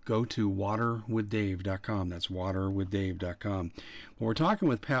 Go to waterwithdave.com. That's waterwithdave.com. Well, we're talking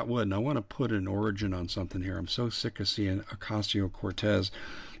with Pat Wood, and I want to put an origin on something here. I'm so sick of seeing Ocasio-Cortez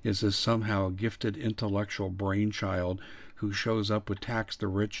is this somehow gifted intellectual brainchild who shows up with tax the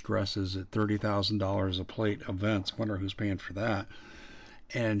rich dresses at $30,000 a plate events. Wonder who's paying for that.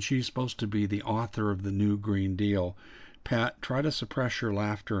 And she's supposed to be the author of the new Green Deal. Pat, try to suppress your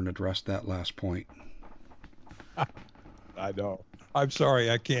laughter and address that last point. I know. I'm sorry,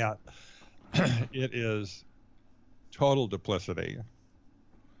 I can't. It is total duplicity,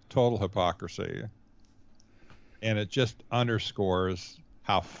 total hypocrisy, and it just underscores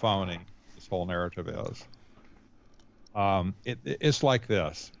how phony this whole narrative is. It's like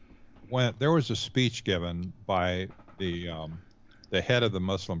this: when there was a speech given by the head of the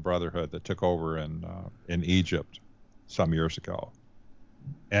Muslim Brotherhood that took over in Egypt some years ago,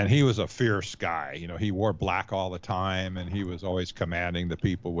 And he was a fierce guy. He wore black all the time, and he was always commanding the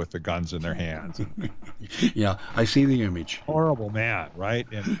people with the guns in their hands. And Yeah, I see the image. horrible man, right?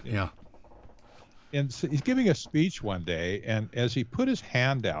 And Yeah. and so he's giving a speech one day, and as he put his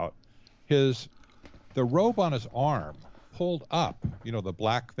hand out, the robe on his arm pulled up. The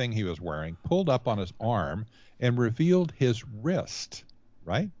black thing he was wearing pulled up on his arm and revealed his wrist.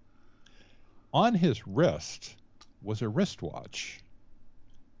 Right on his wrist was a wristwatch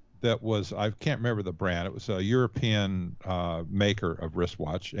that was, I can't remember the brand. It was a European maker of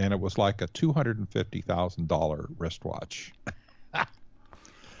wristwatch, and it was like a $250,000 wristwatch.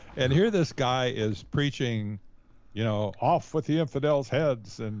 And here this guy is preaching, off with the infidels'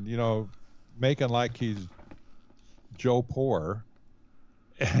 heads, and making like he's Joe Poor,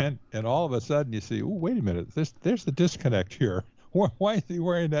 and all of a sudden you see, oh, wait a minute, there's the disconnect here. Why is he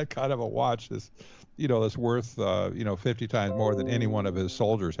wearing that kind of a watch that's worth 50 times more than any one of his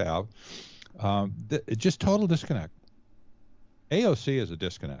soldiers have? Just total disconnect. AOC is a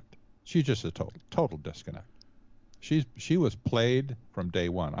disconnect. She's just a total disconnect. She was played from day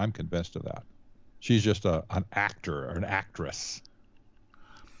one. I'm convinced of that. She's just an actor or an actress.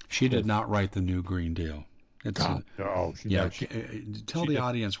 She did not write the new Green Deal. No. Tell the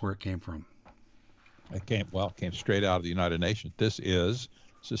audience where it came from. It came straight out of the United Nations. This is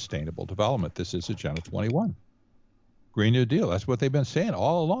sustainable development. This is Agenda 21. Green New Deal. That's what they've been saying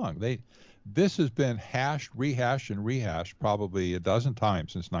all along. This has been rehashed probably a dozen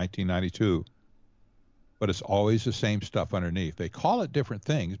times since 1992. But it's always the same stuff underneath. They call it different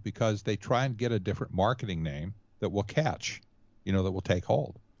things because they try and get a different marketing name that will catch, that will take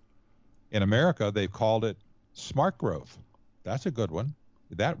hold. In America, they've called it smart growth. That's a good one.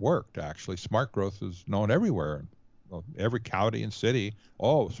 That worked, actually. Smart growth is known everywhere. Every county and city,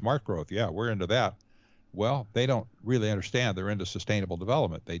 smart growth. Yeah, we're into that. Well, they don't really understand they're into sustainable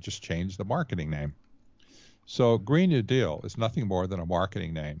development. They just changed the marketing name. So Green New Deal is nothing more than a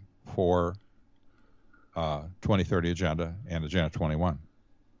marketing name for 2030 Agenda and Agenda 21.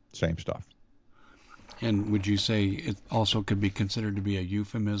 Same stuff. And would you say it also could be considered to be a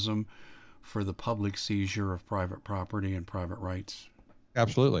euphemism for the public seizure of private property and private rights?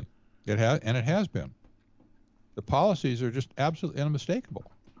 Absolutely. It has been. The policies are just absolutely unmistakable.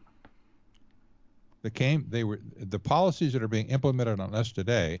 The policies that are being implemented on us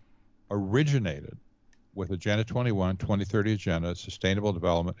today originated with Agenda 21, 2030 Agenda, Sustainable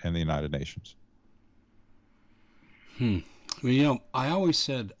Development, and the United Nations. Well, I always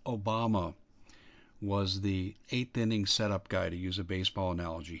said Obama was the eighth inning setup guy, to use a baseball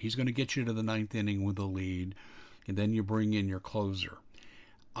analogy. He's going to get you to the ninth inning with a lead, and then you bring in your closer.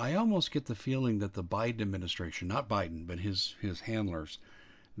 I almost get the feeling that the Biden administration, not Biden, but his handlers,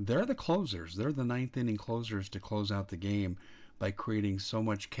 they're the closers. They're the ninth inning closers to close out the game by creating so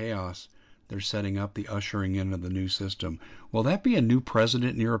much chaos. They're setting up the ushering in of the new system. Will that be a new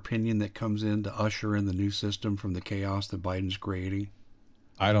president, in your opinion, that comes in to usher in the new system from the chaos that Biden's creating?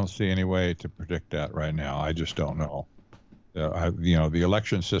 I don't see any way to predict that right now. I just don't know. The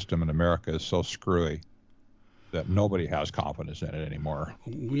election system in America is so screwy that nobody has confidence in it anymore.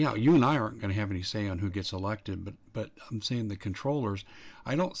 Yeah, you and I aren't going to have any say on who gets elected, but I'm saying the controllers,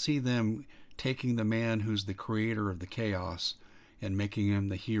 I don't see them taking the man who's the creator of the chaos and making him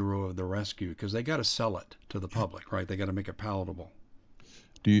the hero of the rescue, because they got to sell it to the public, right? They got to make it palatable.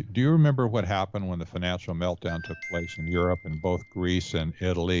 Do you remember what happened when the financial meltdown took place in Europe, and both Greece and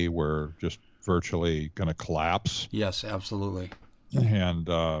Italy were just virtually going to collapse? Yes, absolutely. And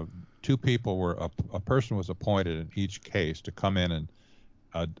two people a person was appointed in each case to come in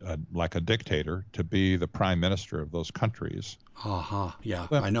and like a dictator to be the prime minister of those countries. Yeah,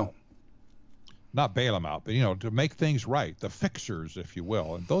 I know. Not bail them out, but to make things right, the fixers, if you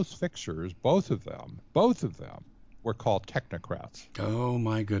will. And those fixers, both of them were called technocrats. Oh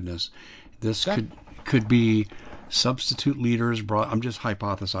my goodness. This could be substitute leaders brought, I'm just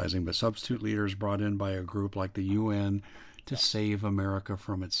hypothesizing, but substitute leaders brought in by a group like the UN to save America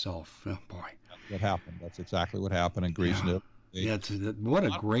from itself. Oh boy. That's what happened. That's exactly what happened in Greece. Yeah, what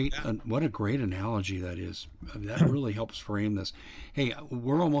a great analogy that is. That really helps frame this. Hey,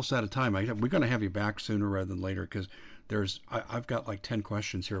 we're almost out of time. We're going to have you back sooner rather than later, because I've got like 10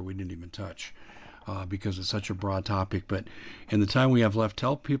 questions here we didn't even touch. Because it's such a broad topic. But in the time we have left,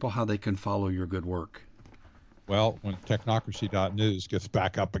 tell people how they can follow your good work. Well, when technocracy.news gets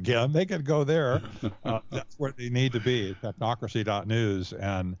back up again, they can go there. That's where they need to be, technocracy.news.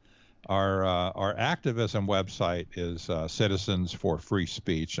 And our activism website is Citizens for Free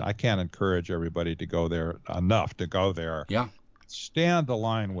Speech. I can't encourage everybody to go there enough to go there. Yeah. stand the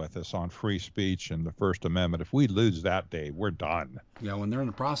line with us on free speech and the First Amendment. If we lose that day, we're done. Yeah, when they're in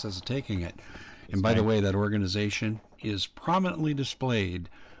the process of taking it. And It's by the way, dangerous. that organization is prominently displayed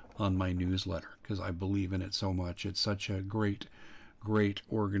on my newsletter because I believe in it so much. It's such a great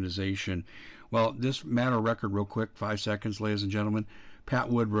organization. Well, this matter of record, real quick, 5 seconds, ladies and gentlemen. Pat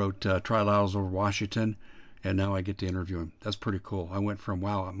Wood wrote Trials Over Washington, and now I get to interview him. That's pretty cool. I went from,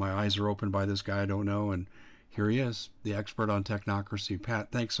 wow, my eyes are opened by this guy I don't know, and here he is, the expert on technocracy.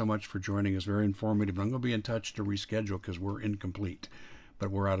 Pat, thanks so much for joining us. Very informative. I'm going to be in touch to reschedule because we're incomplete, but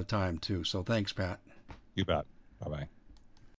we're out of time too. So thanks, Pat. You bet. Bye-bye.